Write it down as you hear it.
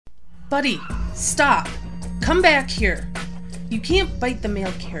Buddy, stop. Come back here. You can't bite the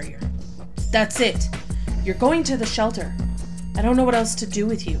mail carrier. That's it. You're going to the shelter. I don't know what else to do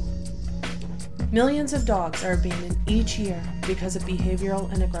with you. Millions of dogs are abandoned each year because of behavioral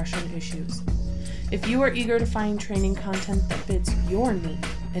and aggression issues. If you are eager to find training content that fits your need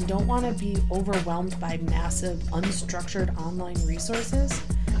and don't want to be overwhelmed by massive, unstructured online resources,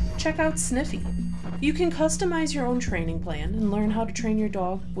 check out Sniffy. You can customize your own training plan and learn how to train your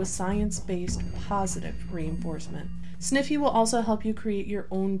dog with science-based positive reinforcement. Sniffy will also help you create your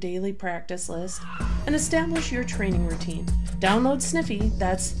own daily practice list and establish your training routine. Download Sniffy,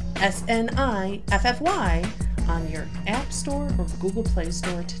 that's Sniffy, on your App Store or Google Play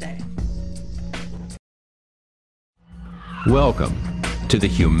Store today. Welcome to the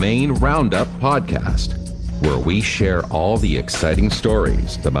Humane Roundup Podcast, where we share all the exciting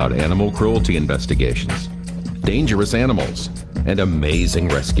stories about animal cruelty investigations, dangerous animals, and amazing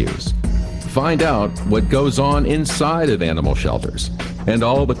rescues. Find out what goes on inside of animal shelters and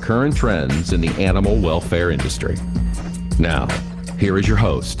all the current trends in the animal welfare industry. Now, here is your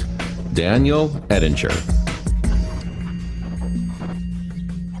host, Daniel Ettinger.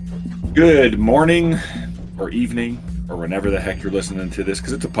 Good morning or evening or whenever the heck you're listening to this,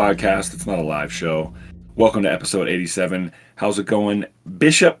 because it's a podcast. It's not a live show. Welcome to episode 87. How's it going,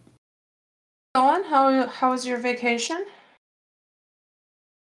 Bishop? Going? How was your vacation?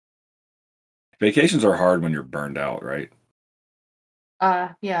 Vacations are hard when you're burned out, right?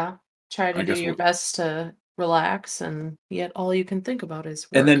 Yeah. Try to do your best to relax, and yet all you can think about is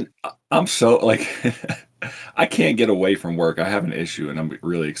work. And then I'm so I can't get away from work. I have an issue, and I'm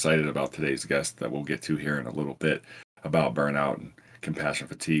really excited about today's guest that we'll get to here in a little bit about burnout and compassion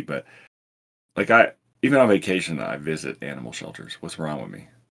fatigue. But even on vacation, I visit animal shelters. What's wrong with me?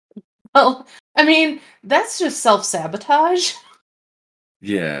 Well, I mean, that's just self-sabotage.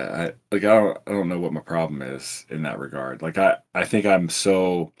 Yeah, I don't know what my problem is in that regard. I think I'm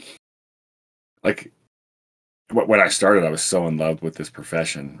so when I started, I was so in love with this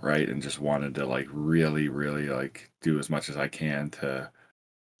profession, right? And just wanted to really, really do as much as I can to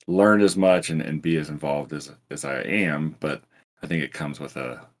learn as much and be as involved as I am. But I think it comes with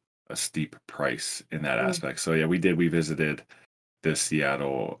a steep price in that aspect. So yeah, we visited the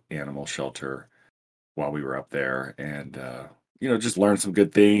Seattle animal shelter while we were up there, and just learned some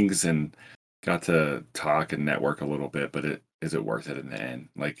good things and got to talk and network a little bit. But is it worth it in the end?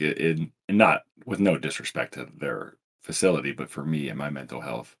 And not with no disrespect to their facility, but for me and my mental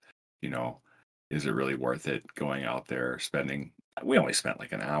health, is it really worth it going out there spending? We only spent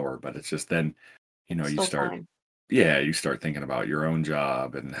like an hour, but it's just then, you start. Fine. Yeah, you start thinking about your own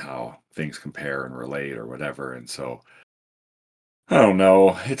job and how things compare and relate or whatever. And so I don't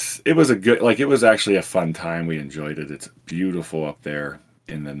know. It was it was actually a fun time. We enjoyed it. It's beautiful up there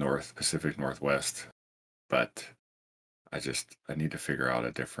in the Pacific Northwest, but I need to figure out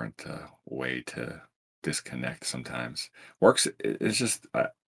a different way to disconnect sometimes. It's just,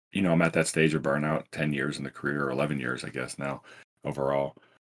 I'm at that stage of burnout, 10 years in the career, or 11 years, I guess now, overall.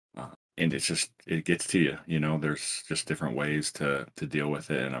 And it gets to you, there's just different ways to deal with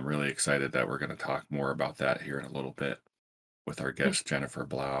it. And I'm really excited that we're going to talk more about that here in a little bit with our guest, Jennifer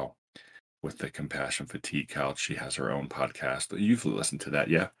Blau, with the Compassion Fatigue Couch. She has her own podcast. You've listened to that,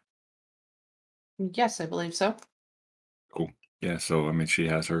 yeah? Yes, I believe so. Cool. Yeah, so I mean, she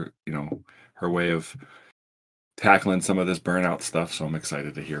has her, her way of tackling some of this burnout stuff. So I'm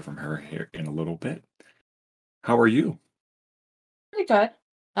excited to hear from her here in a little bit. How are you? Pretty good.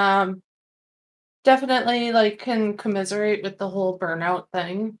 Definitely can commiserate with the whole burnout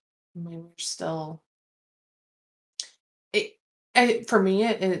thing. I mean, we're still for me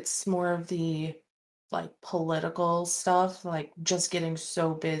it's more of the political stuff, just getting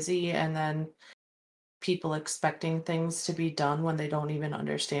so busy and then people expecting things to be done when they don't even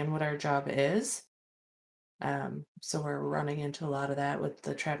understand what our job is. So we're running into a lot of that with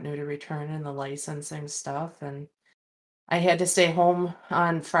the trap neuter return and the licensing stuff. And I had to stay home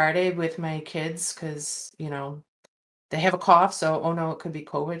on Friday with my kids because, they have a cough. So, oh no, it could be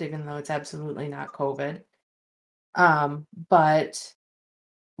COVID, even though it's absolutely not COVID. But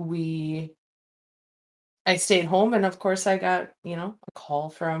I stayed home, and of course I got, a call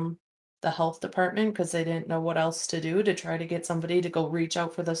from the health department because they didn't know what else to do to try to get somebody to go reach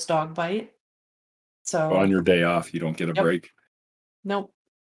out for this dog bite. So On your day off, you don't get a Yep. break? Nope.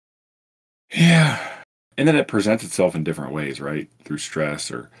 Yeah. And then it presents itself in different ways, right? Through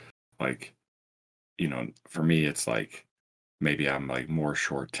stress or for me, it's maybe I'm more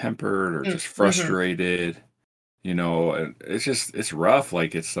short-tempered or just Mm-hmm. frustrated, and it's rough.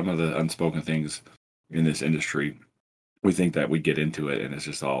 It's some of the unspoken things in this industry we think that we get into it and it's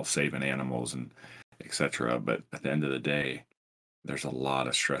just all saving animals and etc. But at the end of the day, there's a lot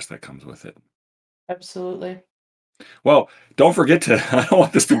of stress that comes with it. Absolutely. Well, don't forget to, I don't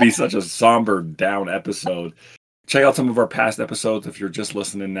want this to be such a somber, down episode. Check out some of our past episodes. If you're just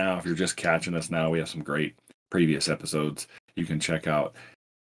listening now, if you're just catching us now, we have some great previous episodes. You can check out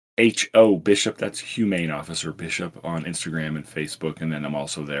H.O. Bishop, that's Humane Officer Bishop on Instagram and Facebook. And then I'm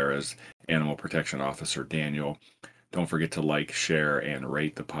also there as Animal Protection Officer Daniel. Don't forget to like, share, and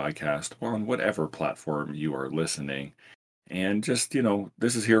rate the podcast on whatever platform you are listening. And just,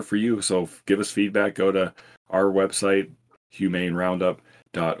 this is here for you. So give us feedback. Go to our website,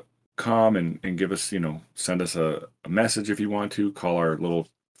 humaneroundup.com, and give us, send us a message if you want to. Call our little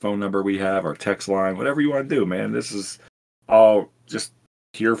phone number we have, our text line, whatever you want to do, man. This is all just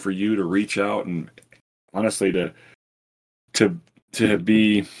here for you to reach out and honestly to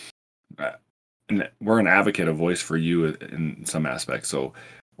be... and we're an advocate, a voice for you in some aspects. So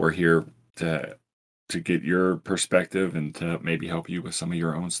we're here to get your perspective and to maybe help you with some of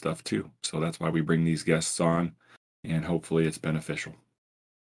your own stuff too. So that's why we bring these guests on, and hopefully it's beneficial.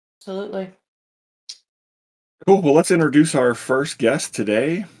 Absolutely. Cool. Well, let's introduce our first guest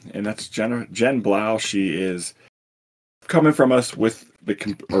today, and that's Jen Blau. She is coming from us from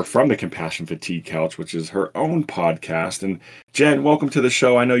the Compassion Fatigue Couch, which is her own podcast. And Jen, welcome to the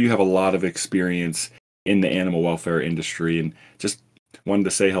show. I know you have a lot of experience in the animal welfare industry, and just wanted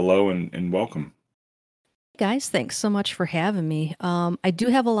to say hello and welcome. Guys, thanks so much for having me. I do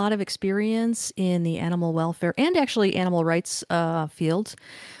have a lot of experience in the animal welfare and actually animal rights fields,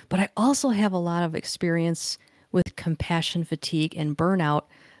 but I also have a lot of experience with compassion fatigue and burnout,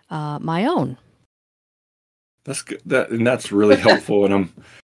 my own. That's good. That's really helpful, and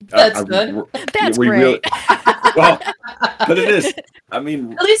That's good. That's great. Really, well, but it is. I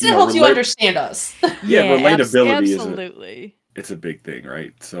mean, at least it helps you understand us. Yeah, relatability absolutely. it's a big thing,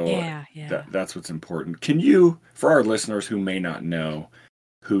 right? So yeah. That's what's important. Can you, for our listeners who may not know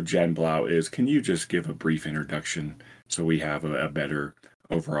who Jen Blau is, can you just give a brief introduction so we have a better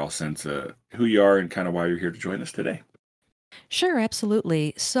overall sense of who you are and kind of why you're here to join us today? Sure,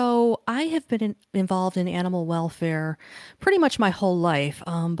 absolutely. So I have been involved in animal welfare pretty much my whole life,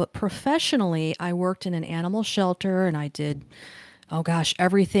 but professionally, I worked in an animal shelter and I did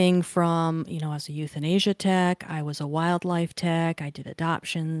everything from, as a euthanasia tech, I was a wildlife tech, I did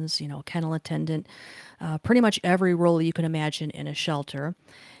adoptions, kennel attendant, pretty much every role you can imagine in a shelter.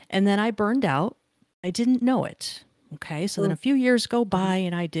 And then I burned out. I didn't know it. Okay, so then a few years go by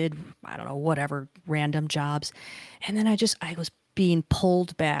and I did, I don't know, whatever, random jobs. And then I was being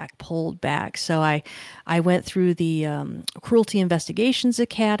pulled back. So I went through the Cruelty Investigations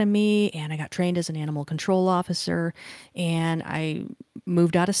Academy, and I got trained as an animal control officer, and I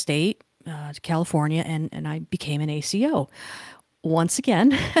moved out of state to California, and I became an ACO. Once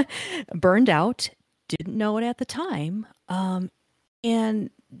again, burned out, didn't know it at the time. And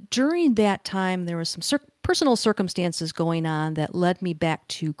during that time, there was some personal circumstances going on that led me back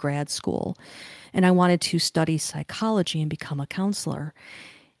to grad school. And I wanted to study psychology and become a counselor.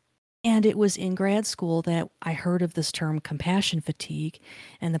 And it was in grad school that I heard of this term compassion fatigue.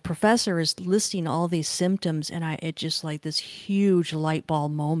 And the professor is listing all these symptoms. And it just like this huge light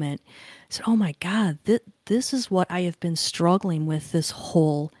bulb moment. I said, oh my God, this is what I have been struggling with this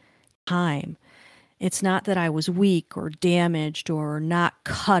whole time. It's not that I was weak or damaged or not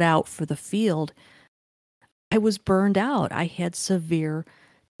cut out for the field. I was burned out. I had severe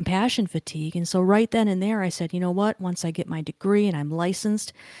compassion fatigue. And so right then and there, I said, you know what? Once I get my degree and I'm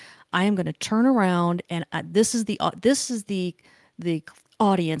licensed, I am going to turn around, and this is the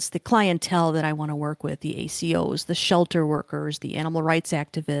audience, the clientele that I want to work with, the ACOs, the shelter workers, the animal rights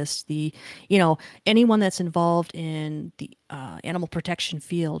activists, anyone that's involved in the animal protection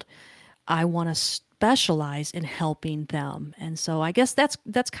field. I want to specialize in helping them. And so I guess that's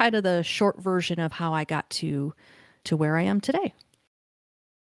kind of the short version of how I got to where I am today.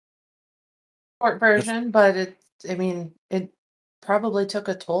 Short version, but it probably took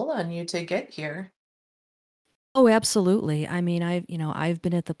a toll on you to get here. Oh, absolutely. I mean, I've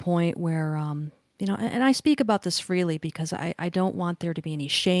been at the point where, and I speak about this freely because I don't want there to be any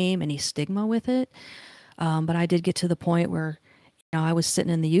shame, any stigma with it. But I did get to the point where, I was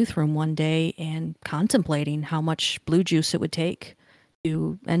sitting in the youth room one day and contemplating how much blue juice it would take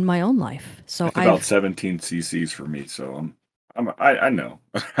to end my own life. So it's about 17 cc's for me. So I know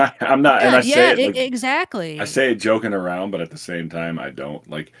I'm not, and I say it exactly. I say it joking around, but at the same time, I don't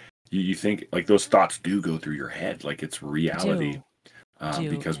like. You think like those thoughts do go through your head, like it's reality,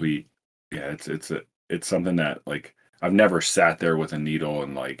 because it's something that like I've never sat there with a needle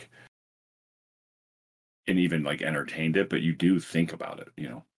and like and even like entertained it, but you do think about it, you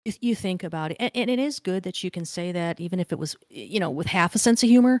know. You think about it, and it is good that you can say that, even if it was, with half a sense of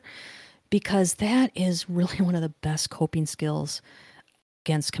humor, because that is really one of the best coping skills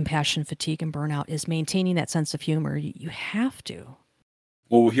against compassion fatigue and burnout, is maintaining that sense of humor. You have to.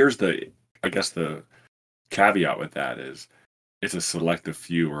 Well, here's I guess the caveat with that is it's a selective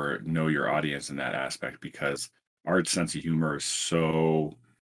few, or know your audience in that aspect, because our sense of humor is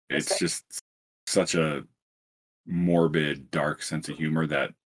it's just such a morbid, dark sense of humor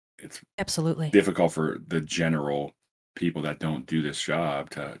that it's Absolutely. difficult for the general people that don't do this job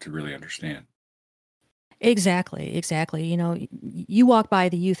to really understand. Exactly, exactly. You walk by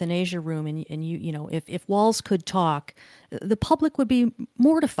the euthanasia room, and if walls could talk, the public would be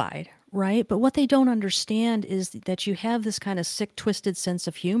mortified, right? But what they don't understand is that you have this kind of sick, twisted sense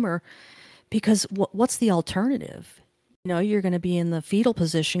of humor, because what's the alternative? You're going to be in the fetal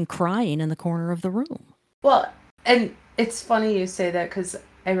position crying in the corner of the room. Well, and it's funny you say that, because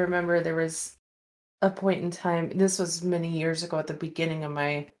I remember there was a point in time, this was many years ago, at the beginning of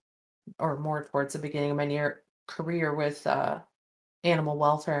or more towards the beginning of my career with animal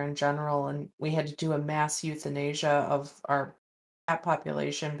welfare in general, and we had to do a mass euthanasia of our cat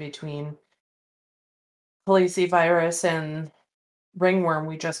population between Virus and ringworm.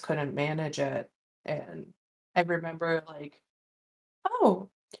 We just couldn't manage it, and I remember, like, oh,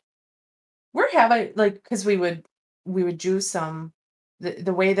 we're having, like, because we would do some,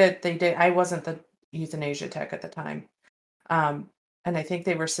 the way that they did. I wasn't the euthanasia tech at the time. Um, and I think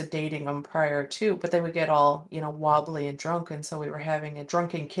they were sedating them prior to, but they would get all, wobbly and drunk. And so we were having a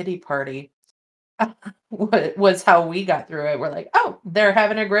drunken kitty party. What was how we got through it. We're like, oh, they're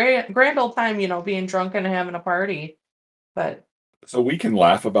having a grand old time, being drunk and having a party. But So we can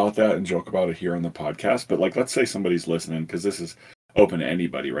laugh about that and joke about it here on the podcast, but like, let's say somebody's listening, because this is open to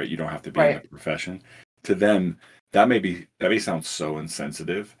anybody, right? You don't have to be in right, the profession. To them, that may sound so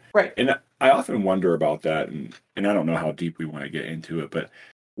insensitive. right, And I often wonder about that, and I don't know how deep we want to get into it, but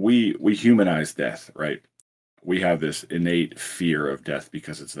we humanize death, right? We have this innate fear of death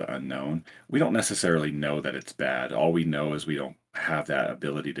because it's the unknown. We don't necessarily know that it's bad. All we know is we don't have that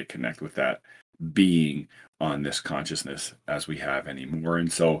ability to connect with that being on this consciousness as we have anymore.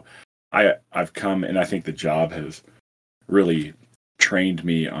 And so I've come, and I think the job has really trained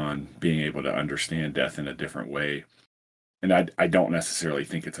me on being able to understand death in a different way. And I don't necessarily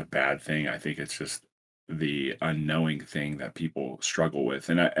think it's a bad thing. I think it's just the unknowing thing that people struggle with.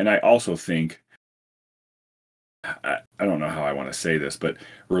 And I also think, I don't know how I want to say this, but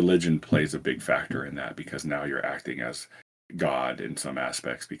religion plays a big factor in that, because now you're acting as God in some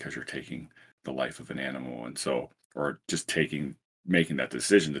aspects, because you're taking the life of an animal. And so, or just making that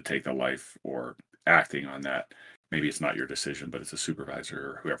decision to take the life, or acting on that. Maybe it's not your decision, but it's a supervisor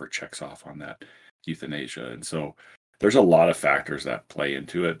or whoever checks off on that euthanasia. And so there's a lot of factors that play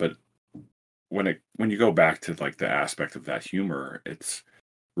into it. But when you go back to like the aspect of that humor, it's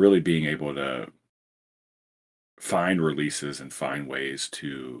really being able to find releases and find ways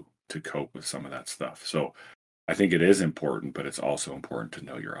to cope with some of that stuff. So I think it is important, but it's also important to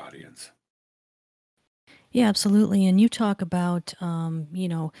know your audience. Yeah, absolutely. And you talk about,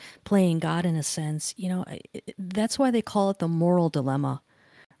 playing God in a sense. That's why they call it the moral dilemma,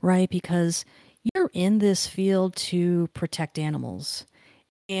 right? Because you're in this field to protect animals.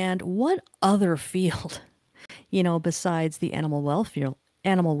 And what other field, besides the animal welfare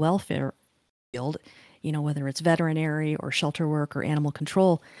field, whether it's veterinary or shelter work or animal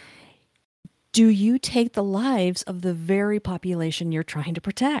control, do you take the lives of the very population you're trying to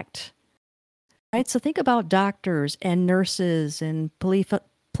protect? Right? So think about doctors and nurses and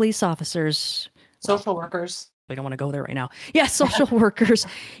police officers. social workers. I don't want to go there right now. Yeah, social workers.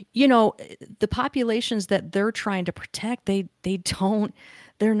 The populations that they're trying to protect,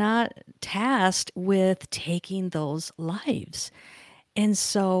 they're not tasked with taking those lives. And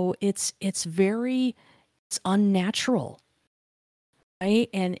so it's unnatural, right?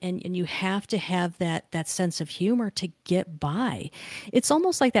 And you have to have that sense of humor to get by. It's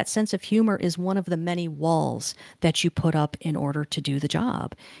almost like that sense of humor is one of the many walls that you put up in order to do the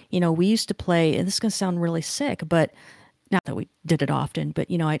job. We used to play, and this is going to sound really sick, but not that we did it often, but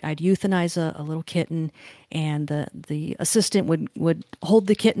I'd euthanize a little kitten, and the assistant would hold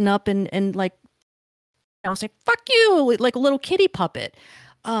the kitten up and like, say, fuck you, like a little kitty puppet.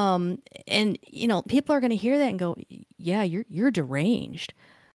 And people are going to hear that and go, yeah, you're deranged.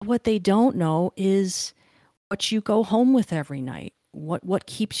 What they don't know is what you go home with every night, what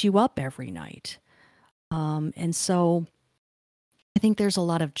keeps you up every night. And so I think there's a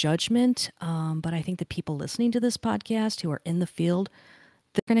lot of judgment, but I think the people listening to this podcast who are in the field,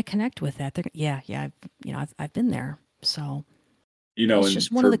 they're going to connect with that. I've been there. So And it's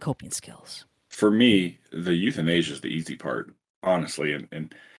just one of the coping skills. For me, the euthanasia is the easy part, honestly,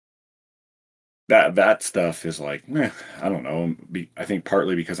 and that stuff is like, I don't know. I think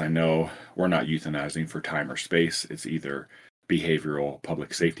partly because I know we're not euthanizing for time or space. It's either behavioral,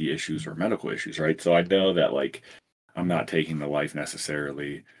 public safety issues or medical issues, right? So I know that like I'm not taking the life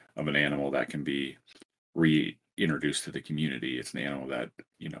necessarily of an animal that can be reintroduced to the community. It's an animal that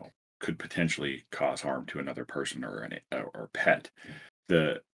could potentially cause harm to another person or or pet.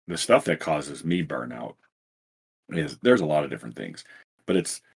 The stuff that causes me burnout there's a lot of different things, but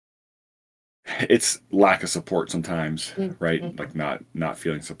it's lack of support sometimes, right? Like not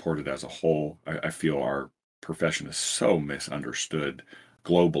feeling supported as a whole. I feel our profession is so misunderstood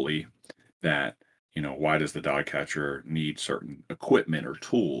globally that why does the dog catcher need certain equipment or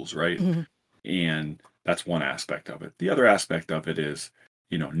tools, right? Mhm. And that's one aspect of it. The other aspect of it is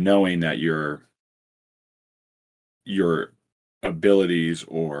knowing that your abilities,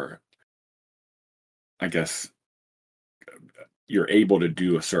 or I guess you're able to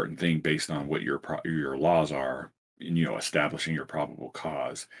do a certain thing based on what your laws are, and establishing your probable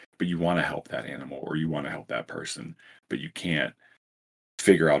cause, but you want to help that animal or you want to help that person, but you can't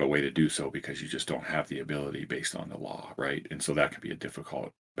figure out a way to do so because you just don't have the ability based on the law, right? And so that can be a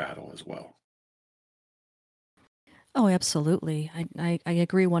difficult battle as well. Oh, absolutely. I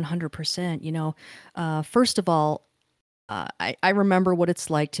agree 100%. First of all, I remember what it's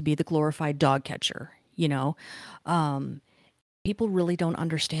like to be the glorified dog catcher. Um, People really don't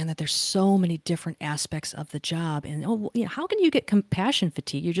understand that there's so many different aspects of the job. And how can you get compassion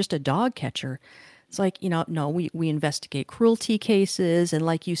fatigue? You're just a dog catcher. It's like, no, we investigate cruelty cases. And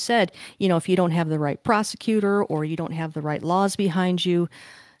like you said, if you don't have the right prosecutor or you don't have the right laws behind you,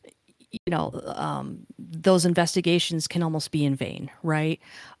 those investigations can almost be in vain, right?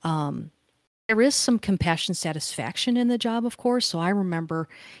 There is some compassion satisfaction in the job, of course. So I remember,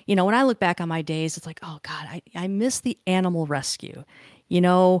 when I look back on my days, it's like, oh God, I miss the animal rescue,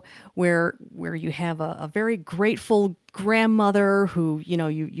 where you have a very grateful grandmother who,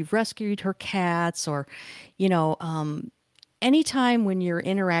 you've rescued her cats, or, anytime when you're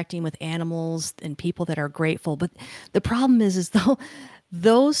interacting with animals and people that are grateful. But the problem is though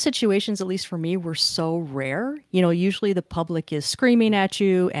those situations, at least for me, were so rare. Usually the public is screaming at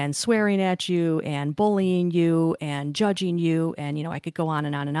you and swearing at you and bullying you and judging you. And, I could go on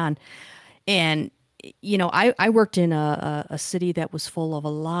and on and on. And, I worked in a city that was full of a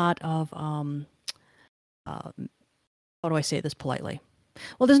lot of, how do I say this politely?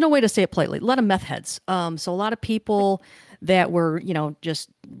 Well, there's no way to say it politely. A lot of meth heads. So a lot of people that were, just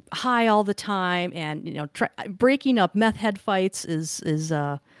high all the time, and breaking up meth head fights is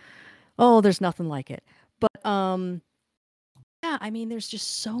there's nothing like it. But yeah, I mean, there's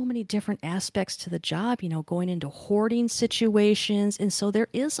just so many different aspects to the job. Going into hoarding situations, and so there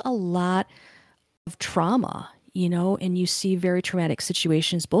is a lot of trauma. And you see very traumatic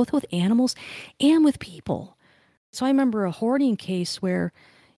situations both with animals and with people. So I remember a hoarding case where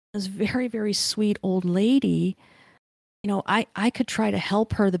this very, very sweet old lady, I could try to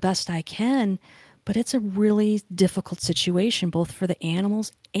help her the best I can, but it's a really difficult situation, both for the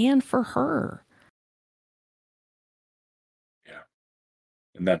animals and for her. Yeah.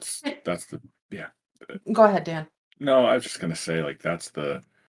 And that's yeah. Go ahead, Dan. No, I was just going to say, like, that's the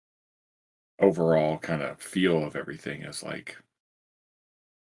overall kind of feel of everything, is like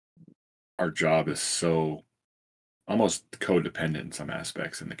our job is so almost codependent in some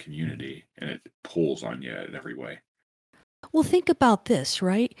aspects in the community, and it pulls on you in every way. Well, think about this,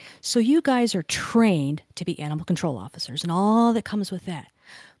 right? So you guys are trained to be animal control officers and all that comes with that.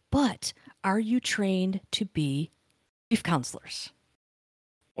 But are you trained to be grief counselors?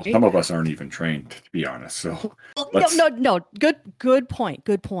 Well, some of us aren't even trained, to be honest. So no. Good point.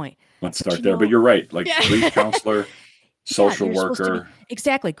 Let's start there. But you're right. Like, grief counselor, social you're supposed to worker.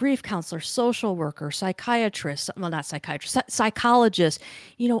 Exactly. Grief counselor, social worker, psychiatrist, well, not psychiatrist, psychologist,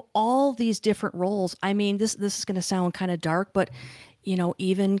 all these different roles. I mean, this is going to sound kind of dark, but,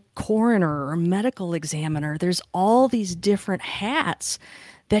 even coroner or medical examiner, there's all these different hats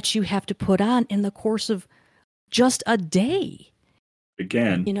that you have to put on in the course of just a day.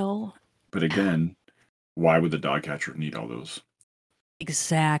 Again, but again, why would the dog catcher need all those?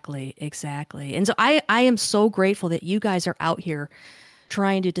 Exactly. And so I am so grateful that you guys are out here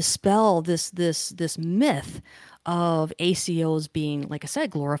trying to dispel this myth of ACOs being, like I said,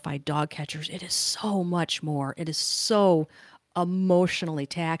 glorified dog catchers. It is so much more. It is so emotionally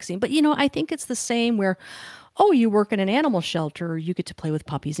taxing. But I think it's the same where, you work in an animal shelter, you get to play with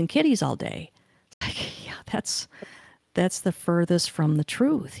puppies and kitties all day. Like, yeah, that's the furthest from the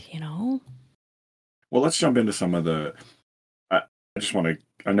truth, Well, let's jump into some of the. I just want to.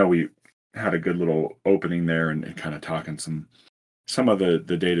 I know we had a good little opening there and kind of talking some of the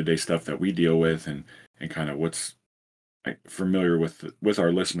day to day stuff that we deal with and kind of what's familiar with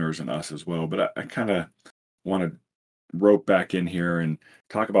our listeners and us as well. But I kind of want to rope back in here and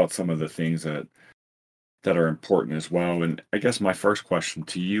talk about some of the things that are important as well. And I guess my first question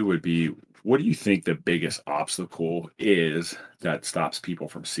to you would be, what do you think the biggest obstacle is that stops people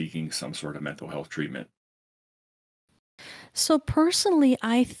from seeking some sort of mental health treatment? So personally,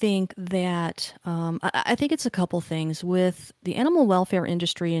 I think that I think it's a couple things with the animal welfare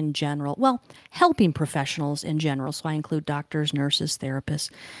industry in general. Well, helping professionals in general. So I include doctors, nurses,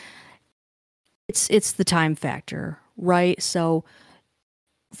 therapists. It's the time factor, right? So,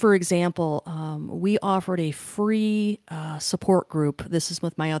 for example, we offered a free support group. This is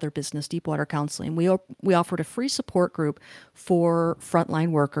with my other business, Deepwater Counseling. We offered a free support group for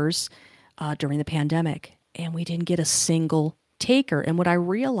frontline workers during the pandemic, and we didn't get a single taker. And what I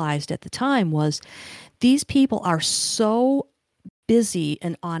realized at the time was these people are so busy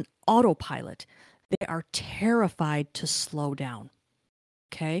and on autopilot, they are terrified to slow down.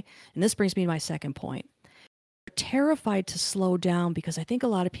 Okay. And this brings me to my second point. They're terrified to slow down because I think a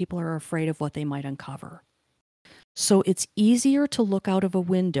lot of people are afraid of what they might uncover. So it's easier to look out of a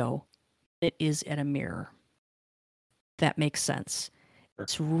window than it is at a mirror. That makes sense.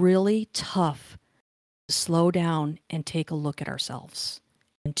 It's really tough to slow down and take a look at ourselves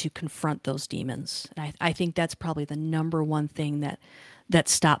and to confront those demons. And I think that's probably the number one thing that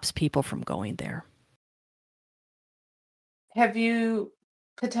stops people from going there. Have you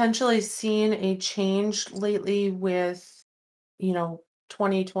potentially seen a change lately with,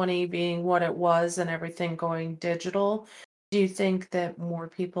 2020 being what it was and everything going digital? Do you think that more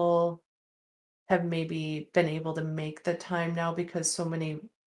people have maybe been able to make the time now because so many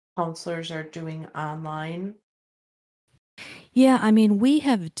counselors are doing online? Yeah, I mean, we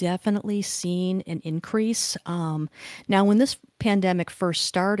have definitely seen an increase. Now, when this pandemic first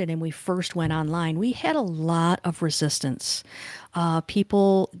started and we first went online, we had a lot of resistance.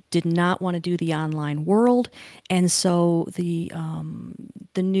 People did not want to do the online world, and so the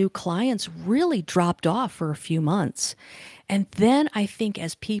new clients really dropped off for a few months. And then I think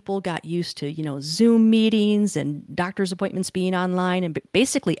as people got used to, Zoom meetings and doctor's appointments being online and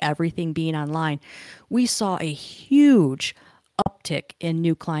basically everything being online, we saw a huge uptick in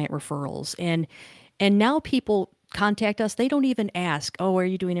new client referrals. And now people contact us, they don't even ask, "Oh, are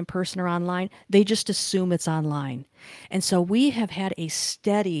you doing in person or online?" They just assume it's online. And so we have had a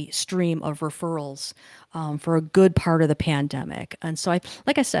steady stream of referrals for a good part of the pandemic. And so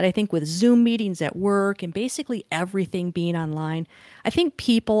like I said, I think with Zoom meetings at work and basically everything being online, I think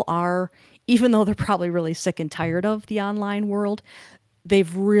people are, even though they're probably really sick and tired of the online world,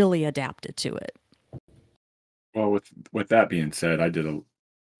 they've really adapted to it. Well, with that being said, I did a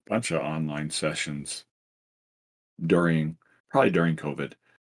bunch of online sessions during probably during COVID.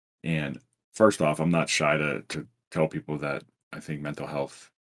 And first off, I'm not shy to tell people that I think mental health,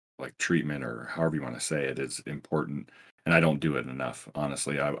 like treatment or however you want to say it, is important. And I don't do it enough.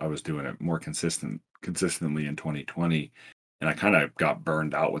 Honestly, I was doing it more consistently in 2020, and I kind of got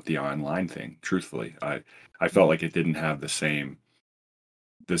burned out with the online thing. Truthfully, I felt like it didn't have the same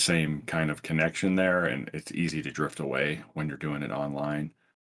kind of connection there, and it's easy to drift away when you're doing it online.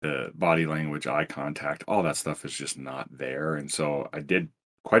 The body language, eye contact, all that stuff is just not there. And so I did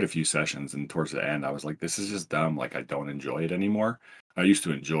quite a few sessions, and towards the end, I was like, this is just dumb. Like, I don't enjoy it anymore. I used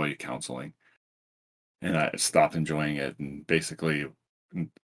to enjoy counseling, and I stopped enjoying it and basically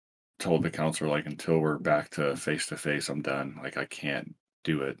told the counselor, like, until we're back to face, I'm done. Like, I can't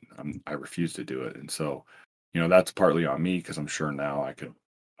do it. I refuse to do it. And so, that's partly on me because I'm sure now I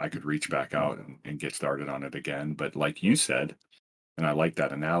could reach back out and get started on it again. But like you said, and I like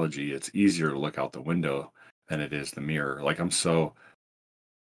that analogy, it's easier to look out the window than it is the mirror. Like, I'm so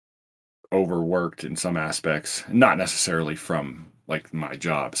overworked in some aspects, not necessarily from like my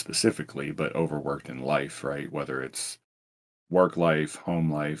job specifically, but overworked in life, right? Whether it's work life,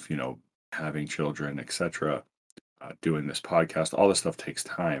 home life, having children, etc. Doing this podcast, all this stuff takes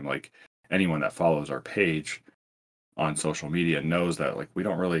time. Like, anyone that follows our page on social media knows that, like, we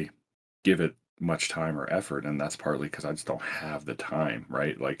don't really give it much time or effort, and that's partly because I just don't have the time,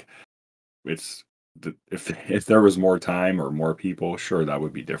 right? Like, it's if there was more time or more people, sure, that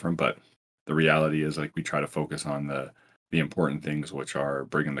would be different. But the reality is, like, we try to focus on the important things, which are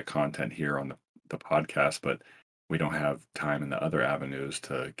bringing the content here on the podcast, but we don't have time in the other avenues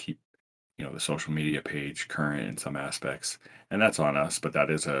to keep the social media page current in some aspects, and that's on us. But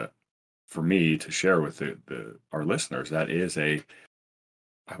that is a for me to share with our listeners, that is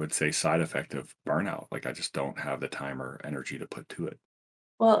I would say, side effect of burnout. Like I just don't have the time or energy to put to it.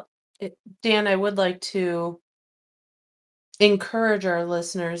 Well, Dan, I would like to encourage our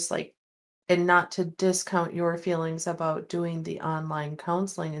listeners, like, and not to discount your feelings about doing the online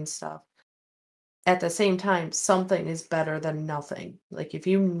counseling and stuff. At the same time, something is better than nothing. Like, if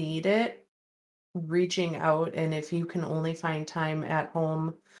you need it, reaching out, and if you can only find time at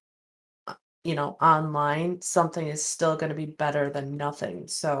home, online, something is still going to be better than nothing.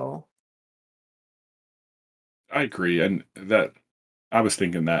 So, I agree. And that I was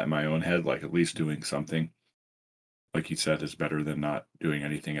thinking that in my own head, like at least doing something, like you said, is better than not doing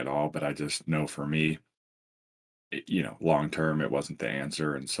anything at all. But I just know for me, long term, it wasn't the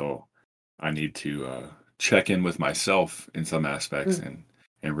answer. And so I need to check in with myself in some aspects mm,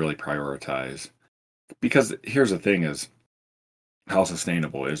 and really prioritize. Because here's the thing is, how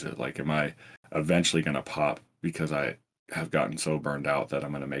sustainable is it? Like, am I eventually going to pop because I have gotten so burned out that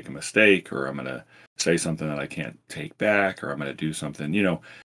I'm going to make a mistake, or I'm going to say something that I can't take back, or I'm going to do something,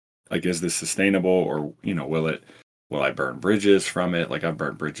 like, is this sustainable, or, will I burn bridges from it? Like, I've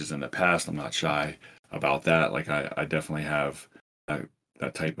burnt bridges in the past. I'm not shy about that. Like, I definitely have that,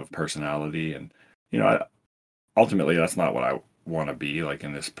 that type of personality. And, ultimately, that's not what I want to be like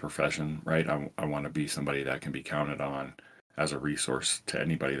in this profession, right? I want to be somebody that can be counted on as a resource to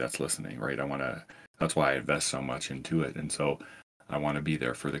anybody that's listening, right? That's why I invest so much into it. And so I want to be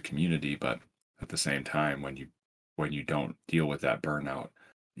there for the community. But at the same time, when you don't deal with that burnout,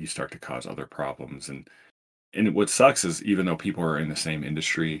 you start to cause other problems. And what sucks is, even though people are in the same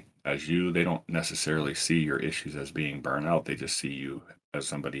industry as you, they don't necessarily see your issues as being burnout. They just see you as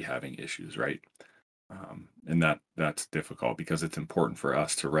somebody having issues, right? And that's difficult, because it's important for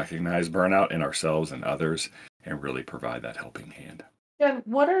us to recognize burnout in ourselves and others and really provide that helping hand. yeah,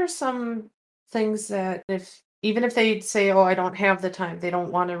 what are some things that, if even if they say, "Oh, I don't have the time," they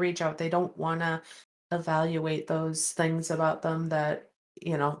don't want to reach out, they don't want to evaluate those things about them that,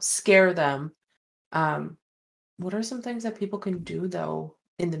 scare them. Um, what are some things that people can do though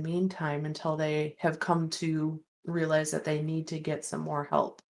in the meantime until they have come to realize that they need to get some more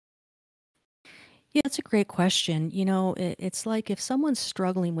help? Yeah, that's a great question. It's like if someone's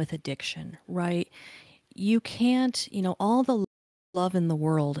struggling with addiction, right? You can't, all the love in the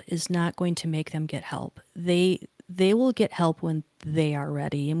world is not going to make them get help. They will get help when they are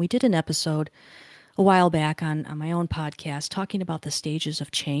ready. And we did an episode a while back on my own podcast talking about the stages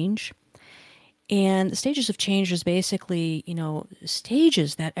of change. And the stages of change is basically,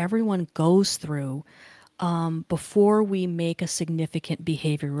 stages that everyone goes through before we make a significant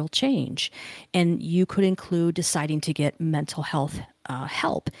behavioral change. And you could include deciding to get mental health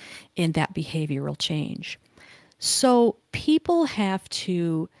help in that behavioral change. So people have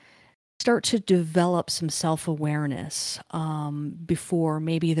to start to develop some self-awareness before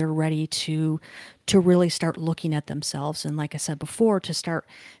maybe they're ready to really start looking at themselves, and like I said before, to start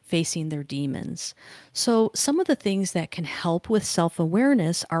facing their demons. So some of the things that can help with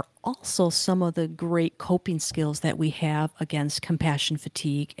self-awareness are also some of the great coping skills that we have against compassion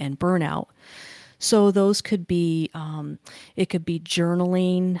fatigue and burnout. So those could be, it could be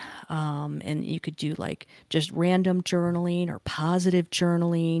journaling, and you could do like just random journaling or positive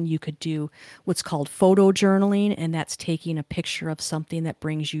journaling. You could do what's called photo journaling, and that's taking a picture of something that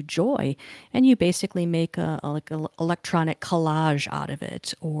brings you joy, and you basically make a electronic collage out of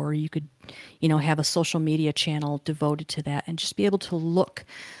it. Or you could, have a social media channel devoted to that, and just be able to look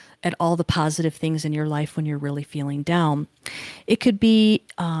at all the positive things in your life when you're really feeling down. It could be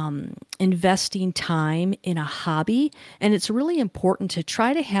investing time in a hobby, and it's really important to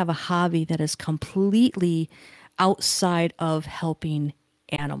try to have a hobby that is completely outside of helping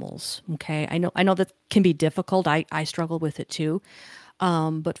animals. Okay, I know that can be difficult. I struggle with it too.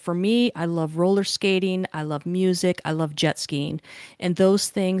 But for me, I love roller skating, I love music, I love jet skiing, and those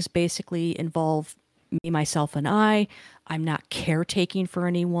things basically involve me, myself, and I. I'm not caretaking for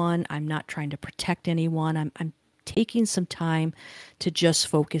anyone. I'm not trying to protect anyone. I'm taking some time to just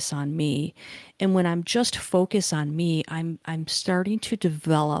focus on me. And when I'm just focus on me, I'm starting to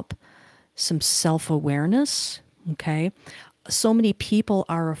develop some self-awareness. Okay. So many people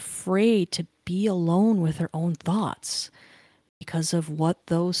are afraid to be alone with their own thoughts because of what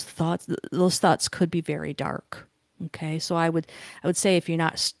those thoughts could be very dark. Okay, so I would say, if you're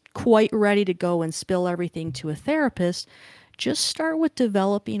not quite ready to go and spill everything to a therapist, just start with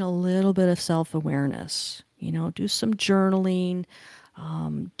developing a little bit of self-awareness. Do some journaling,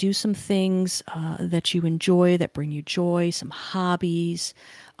 do some things that you enjoy, that bring you joy, some hobbies.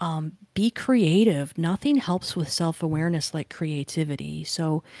 Be creative. Nothing helps with self-awareness like creativity.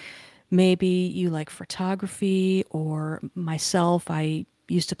 So Maybe you like photography, or myself, I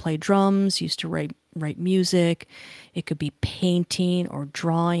used to play drums, used to write music. It could be painting or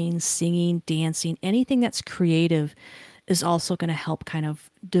drawing, singing, dancing. Anything that's creative is also going to help kind of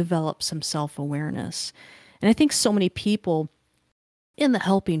develop some self-awareness. And I think so many people in the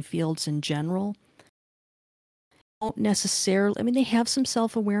helping fields in general don't necessarily, I mean, they have some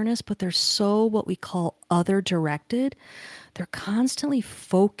self-awareness, but they're so what we call other directed. They're constantly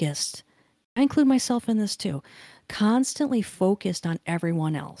focused. I include myself in this too. Constantly focused on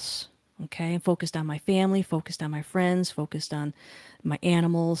everyone else. Okay, focused on my family, focused on my friends, focused on my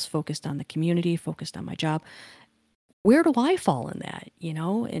animals, focused on the community, focused on my job. Where do I fall in that?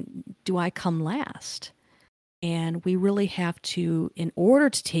 And do I come last? And we really have to, in order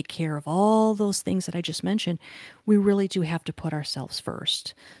to take care of all those things that I just mentioned, we really do have to put ourselves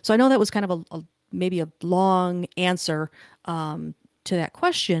first. So I know that was kind of maybe a long answer to that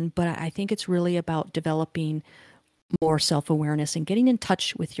question, but I think it's really about developing more self-awareness and getting in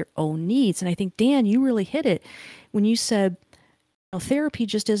touch with your own needs. And I think, Dan, you really hit it when you said, therapy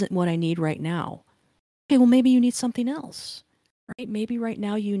just isn't what I need right now. Okay, well, maybe you need something else, right? Maybe right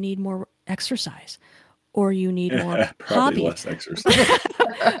now you need more exercise, or you need more Probably hobby. less exercise.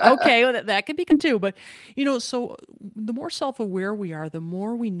 Okay, well, that could be good too. But, so the more self-aware we are, the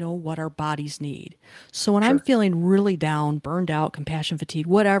more we know what our bodies need. So when I'm Sure. feeling really down, burned out, compassion fatigue,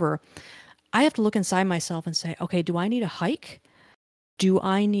 whatever, I have to look inside myself and say, okay, do I need a hike? Do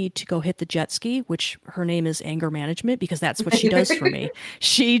I need to go hit the jet ski, which her name is anger management, because that's what she does for me.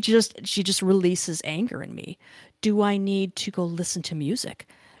 She just releases anger in me. Do I need to go listen to music?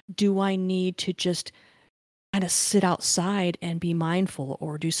 Do I need to just kind of sit outside and be mindful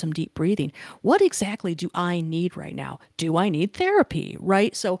or do some deep breathing? What exactly do I need right now? Do I need therapy,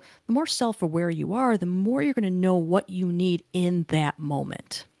 right? So the more self-aware you are, the more you're going to know what you need in that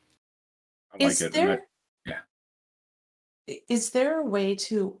moment. I like Is it. there Yeah. is there a way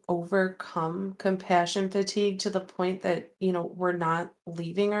to overcome compassion fatigue to the point that, we're not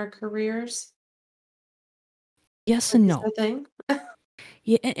leaving our careers? Yes Like, and is no. that a thing?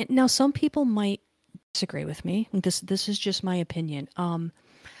 Yeah, and now some people might disagree with me. This is just my opinion.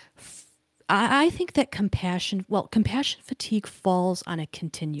 I think that compassion fatigue falls on a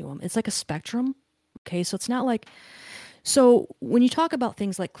continuum. It's like a spectrum. Okay, so it's not like, so when you talk about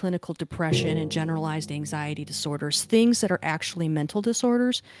things like clinical depression and generalized anxiety disorders, things that are actually mental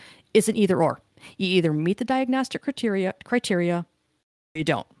disorders, it's an either or. You either meet the diagnostic criteria, or you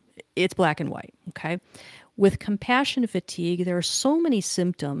don't. It's black and white. Okay. With compassion fatigue, there are so many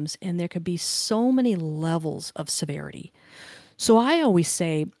symptoms and there could be so many levels of severity. So I always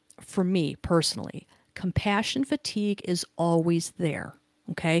say, for me personally, compassion fatigue is always there.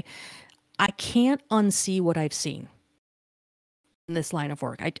 Okay. I can't unsee what I've seen in this line of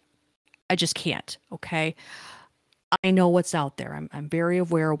work. I just can't. Okay. I know what's out there. I'm very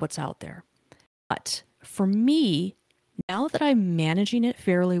aware of what's out there. But for me, now that I'm managing it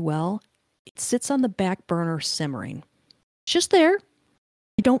fairly well, it sits on the back burner simmering. It's just there.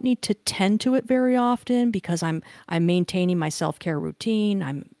 I don't need to tend to it very often because I'm maintaining my self-care routine,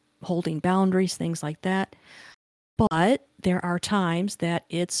 I'm holding boundaries, things like that. But there are times that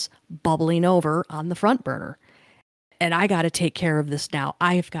it's bubbling over on the front burner. And I got to take care of this now.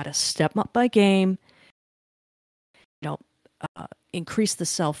 I've got to step up my game, you know, increase the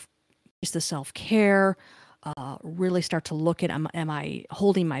self-care, really start to look at, am I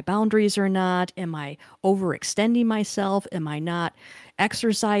holding my boundaries or not? Am I overextending myself? Am I not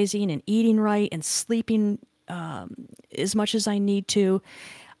exercising and eating right and sleeping as much as I need to?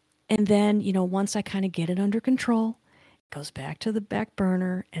 And then, once I kind of get it under control, it goes back to the back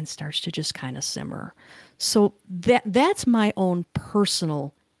burner and starts to just kind of simmer. So that's my own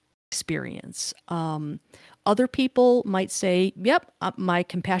personal experience. Other people might say, yep, my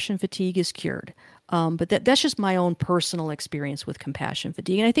compassion fatigue is cured. But that's just my own personal experience with compassion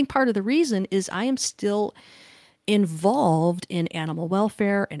fatigue. And I think part of the reason is I am still involved in animal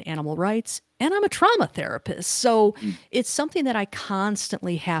welfare and animal rights, and I'm a trauma therapist. So it's something that I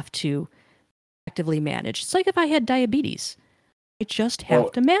constantly have to actively manage. It's like if I had diabetes, I just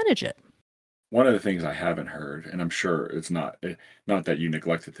have to manage it. One of the things I haven't heard, and I'm sure it's not that you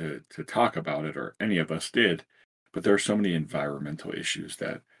neglected to talk about it or any of us did, but there are so many environmental issues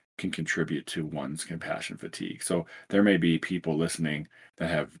that can contribute to one's compassion fatigue. So there may be people listening that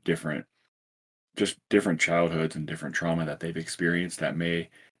have different childhoods and different trauma that they've experienced that may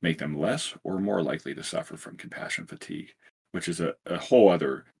make them less or more likely to suffer from compassion fatigue, which is a whole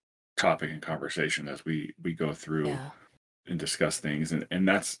other topic and conversation as we go through Yeah. and discuss things. And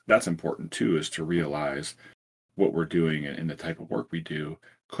that's important too, is to realize what we're doing and the type of work we do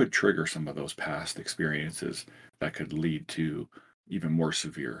could trigger some of those past experiences that could lead to even more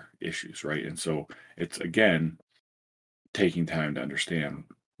severe issues, right? And so it's again taking time to understand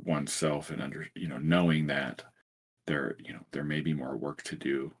oneself and knowing that there may be more work to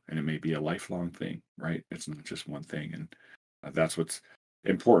do, and it may be a lifelong thing, right? It's not just one thing. And that's what's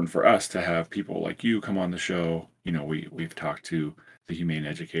important for us to have people like you come on the show. We've talked to the Humane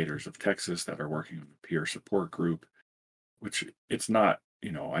Educators of Texas that are working on a peer support group, which it's not,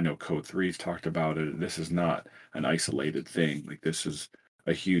 I know Code 3's talked about it. This is not an isolated thing. Like, this is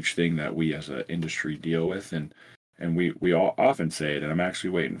a huge thing that we as an industry deal with. And we all often say it, and I'm actually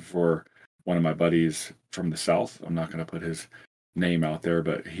waiting for one of my buddies from the South. I'm not going to put his name out there,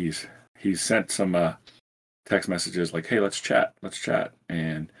 but he's sent some text messages like, hey, let's chat.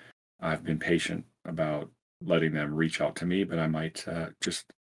 And I've been patient about letting them reach out to me, but I might just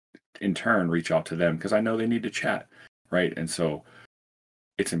in turn reach out to them because I know they need to chat, right? And so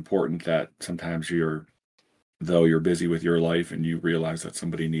it's important that sometimes though you're busy with your life and you realize that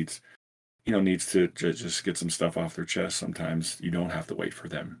somebody needs to just get some stuff off their chest. Sometimes you don't have to wait for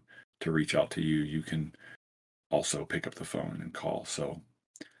them to reach out to you. You can also pick up the phone and call. So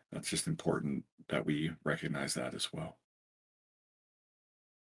that's just important that we recognize that as well.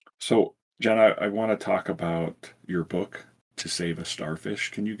 So, Jen, I want to talk about your book, To Save a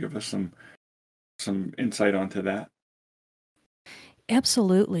Starfish. Can you give us some insight onto that?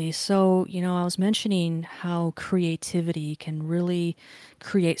 Absolutely. So, I was mentioning how creativity can really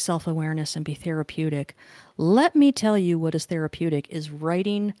create self-awareness and be therapeutic. Let me tell you what is therapeutic is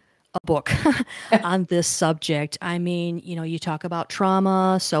writing a book on this subject. I mean, you talk about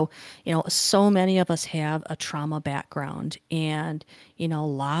trauma. So, so many of us have a trauma background, and, a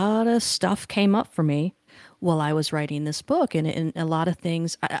lot of stuff came up for me while I was writing this book. And a lot of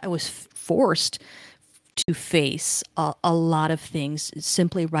things I was forced to face a lot of things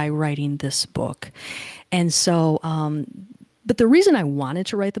simply by writing this book. And so, but the reason I wanted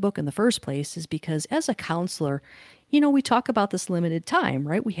to write the book in the first place is because as a counselor, we talk about this limited time,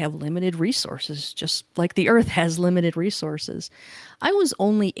 right? We have limited resources, just like the earth has limited resources. I was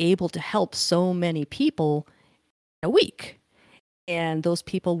only able to help so many people a week. And those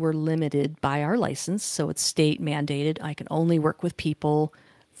people were limited by our license. So it's state mandated. I can only work with people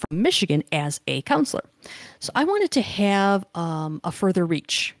from Michigan as a counselor. So I wanted to have a further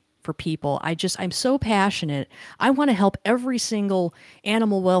reach for people. I'm so passionate. I want to help every single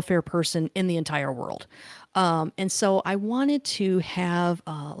animal welfare person in the entire world. And so I wanted to have,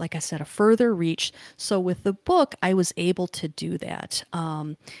 like I said, a further reach. So with the book, I was able to do that.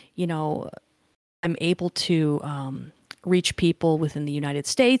 I'm able to reach people within the United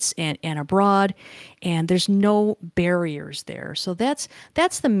States and abroad, and there's no barriers there. So that's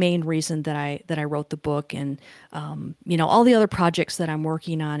the main reason that I wrote the book. And all the other projects that I'm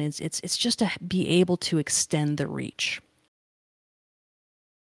working on is it's just to be able to extend the reach.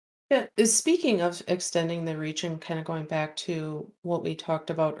 Yeah, speaking of extending the reach and kind of going back to what we talked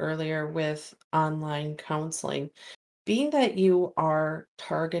about earlier with online counseling, being that you are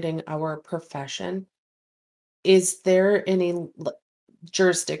targeting our profession, is there any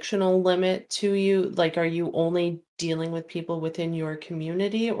jurisdictional limit to you? Like, are you only dealing with people within your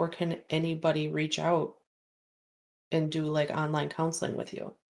community, or can anybody reach out and do like online counseling with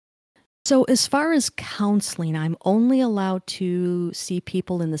you? So as far as counseling, I'm only allowed to see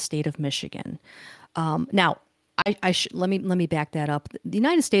people in the state of Michigan. Now, let me back that up. The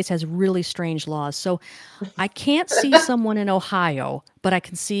United States has really strange laws, so I can't see someone in Ohio, but I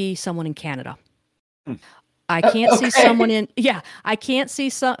can see someone in Canada. I can't see someone Okay. I can't see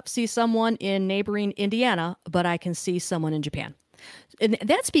someone in neighboring Indiana, but I can see someone in Japan. And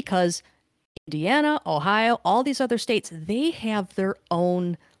that's because Indiana, Ohio, all these other states, they have their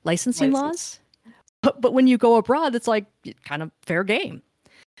own licensing License. laws. But when you go abroad, it's like kind of fair game.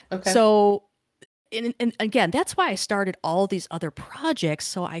 Okay. So, and again, that's why I started all these other projects,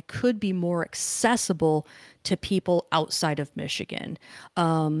 so I could be more accessible to people outside of Michigan.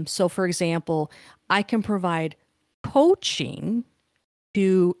 So, for example, I can provide coaching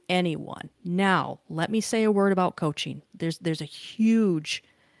to anyone. Now, let me say a word about coaching. There's a huge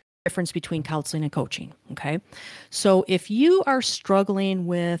difference between counseling and coaching. Okay. So if you are struggling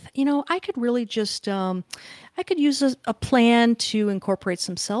with, I could really just, I could use a plan to incorporate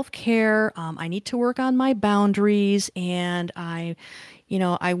some self-care. I need to work on my boundaries, and I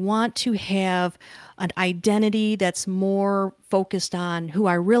want to have an identity that's more focused on who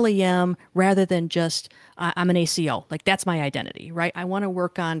I really am rather than just, I'm an ACO. Like, that's my identity, right? I want to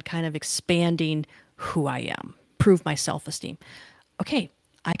work on kind of expanding who I am, prove my self-esteem. Okay,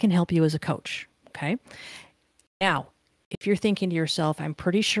 I can help you as a coach. Okay. Now, if you're thinking to yourself, I'm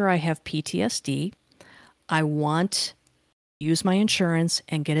pretty sure I have PTSD, I want to use my insurance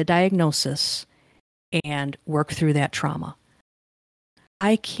and get a diagnosis and work through that trauma.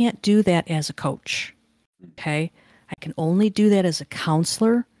 I can't do that as a coach. Okay. I can only do that as a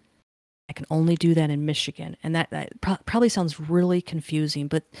counselor. I can only do that in Michigan. And that probably sounds really confusing,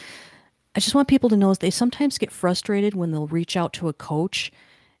 but I just want people to know they sometimes get frustrated when they'll reach out to a coach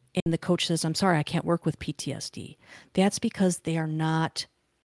and the coach says, I'm sorry, I can't work with PTSD. That's because they are not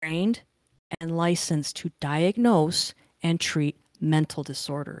trained and licensed to diagnose and treat mental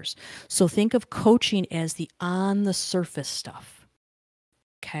disorders. So think of coaching as the on the surface stuff.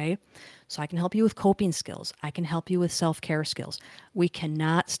 Okay? So I can help you with coping skills. I can help you with self-care skills. We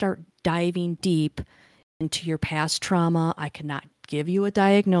cannot start diving deep into your past trauma. I cannot give you a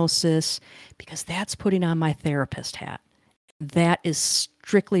diagnosis because that's putting on my therapist hat. That is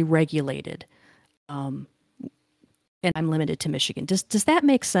strictly regulated. And I'm limited to Michigan. Does that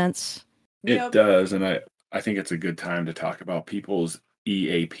make sense? It does. And I think it's a good time to talk about people's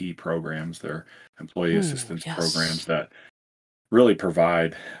EAP programs, their employee assistance programs that really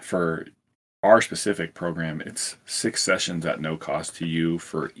provide for our specific program. It's 6 sessions at no cost to you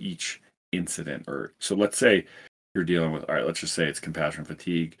for each incident. Or so let's say you're dealing with, all right, let's just say it's compassion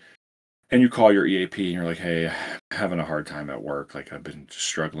fatigue, and you call your EAP and you're like, hey, I'm having a hard time at work. Like I've been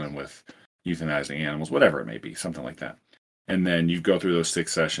struggling with euthanizing animals, whatever it may be, something like that. And then you go through those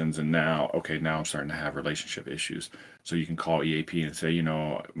 6 sessions and now I'm starting to have relationship issues. So you can call EAP and say,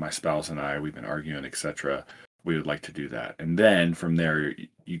 my spouse and I, we've been arguing, etc. We would like to do that. And then from there,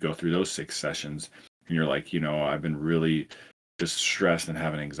 you go through those 6 sessions and you're like, I've been really just stressed and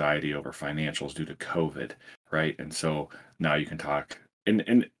having anxiety over financials due to COVID, right? And so now you can talk.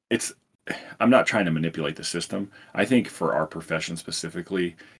 And I'm not trying to manipulate the system. I think for our profession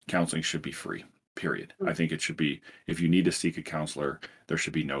specifically, counseling should be free, period. I think it should be, if you need to seek a counselor, there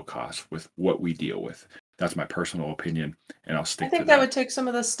should be no cost with what we deal with. That's my personal opinion, and I'll stick to that. I think that would take some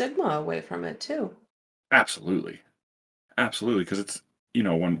of the stigma away from it too. Absolutely. Because it's,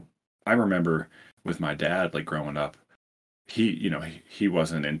 when I remember with my dad, like growing up, he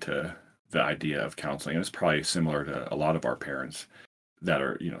wasn't into the idea of counseling. And it's probably similar to a lot of our parents that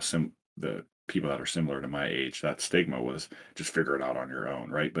are, the people that are similar to my age. That stigma was just figure it out on your own,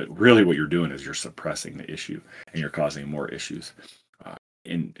 right? But really what you're doing is you're suppressing the issue and you're causing more issues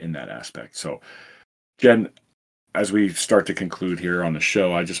in that aspect. So, Jen, as we start to conclude here on the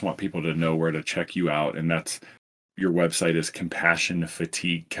show, I just want people to know where to check you out. And that's, your website is Compassion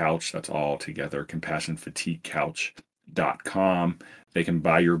Fatigue Couch. That's all together, compassionfatiguecouch.com. They can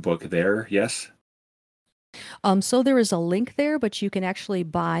buy your book there, yes? So there is a link there, but you can actually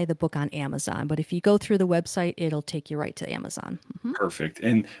buy the book on Amazon. But if you go through the website, it'll take you right to Amazon. Mm-hmm. Perfect.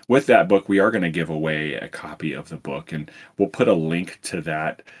 And with that book, we are going to give away a copy of the book, and we'll put a link to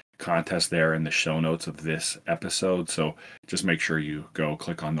that contest there in the show notes of this episode. So just make sure you go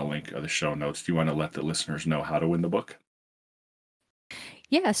click on the link of the show notes. Do you want to let the listeners know how to win the book?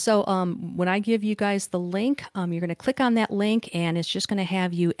 Yeah, so when I give you guys the link, you're going to click on that link, and it's just going to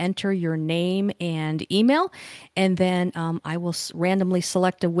have you enter your name and email, and then I will randomly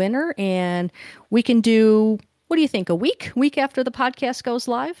select a winner, and we can do, what do you think, a week after the podcast goes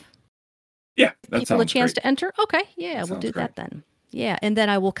live? Yeah, that People sounds a chance great. to enter? Okay, yeah, we'll do that then. Yeah, and then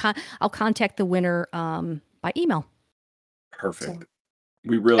I'll contact the winner by email. Perfect.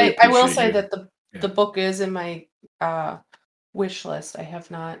 We really appreciate I will say you. that the book is in my wish list. I have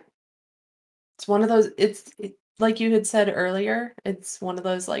not. It's one of those. It's like you had said earlier. It's one of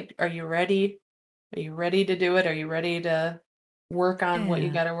those like, are you ready? Are you ready to do it? Are you ready to work on what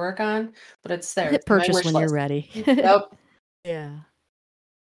you got to work on? But it's there. Hit purchase when you're ready. Yep. Yeah.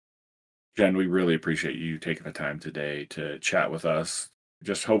 Jen, we really appreciate you taking the time today to chat with us.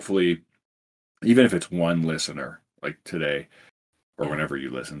 Just hopefully, even if it's one listener like today or whenever you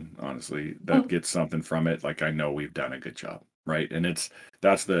listen, honestly, that gets something from it. Like, I know we've done a good job, right? And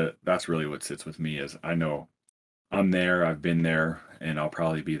that's really what sits with me, is I know I'm there, I've been there, and I'll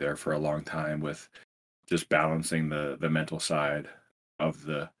probably be there for a long time with just balancing the mental side of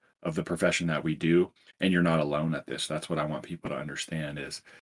the profession that we do. And you're not alone at this. That's what I want people to understand, is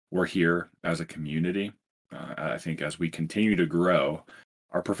we're here as a community. I think as we continue to grow,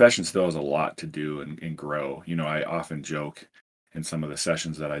 our profession still has a lot to do and grow. I often joke in some of the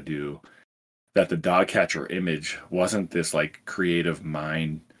sessions that I do that the dog catcher image wasn't this like creative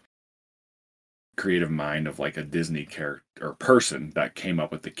mind of like a Disney character or person that came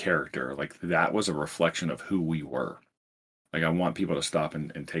up with the character. Like, that was a reflection of who we were. Like, I want people to stop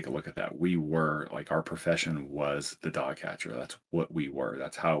and take a look at that. We were, like, our profession was the dog catcher. That's what we were.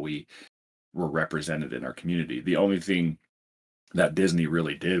 That's how we were represented in our community. The only thing that Disney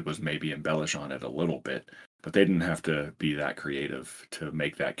really did was maybe embellish on it a little bit, but they didn't have to be that creative to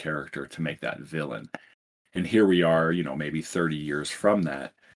make that character, to make that villain. And here we are, maybe 30 years from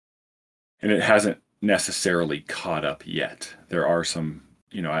that, and it hasn't necessarily caught up yet. There are some,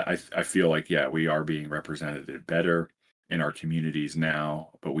 I feel like, yeah, we are being represented better in our communities now,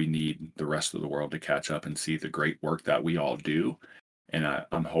 but we need the rest of the world to catch up and see the great work that we all do. And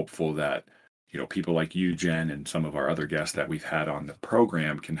I'm hopeful that, people like you, Jen, and some of our other guests that we've had on the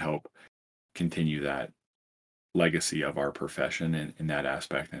program can help continue that legacy of our profession in that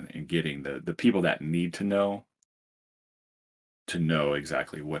aspect, and getting the people that need to know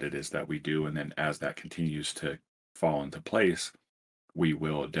exactly what it is that we do. And then as that continues to fall into place, we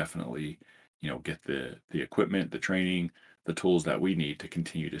will definitely, get the equipment, the training, the tools that we need to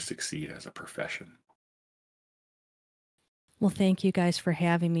continue to succeed as a profession. Well, thank you guys for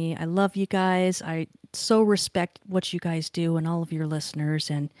having me. I love you guys. I so respect what you guys do and all of your listeners,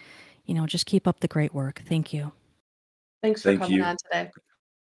 and, just keep up the great work. Thank you. Thanks for Thank coming you. on today.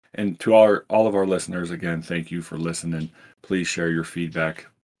 And to all of our listeners, again, thank you for listening. Please share your feedback.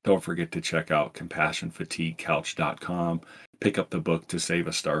 Don't forget to check out CompassionFatigueCouch.com. Pick up the book To Save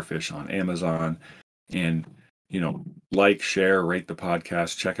a Starfish on Amazon. And, like, share, rate the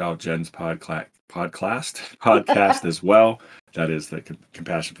podcast. Check out Jen's podcast as well. That is the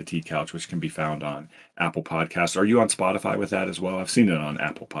Compassion Fatigue Couch, which can be found on Apple Podcasts. Are you on Spotify with that as well? I've seen it on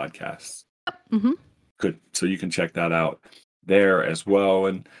Apple Podcasts. Mm-hmm. Good. So you can check that out there as well.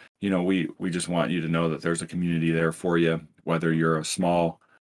 And, we just want you to know that there's a community there for you, whether you're a small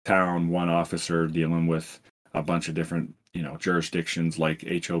town, one officer dealing with a bunch of different, jurisdictions like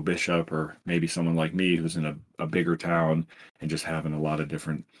H.O. Bishop, or maybe someone like me who's in a bigger town and just having a lot of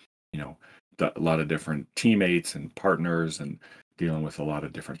different, a lot of different teammates and partners, and dealing with a lot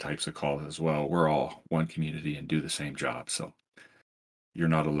of different types of calls as well. We're all one community and do the same job. So you're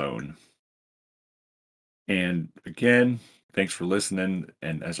not alone. And again, thanks for listening.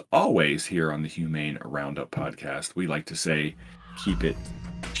 And as always, here on the Humane Roundup podcast, we like to say, keep it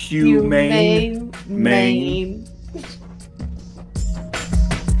humane. Humane.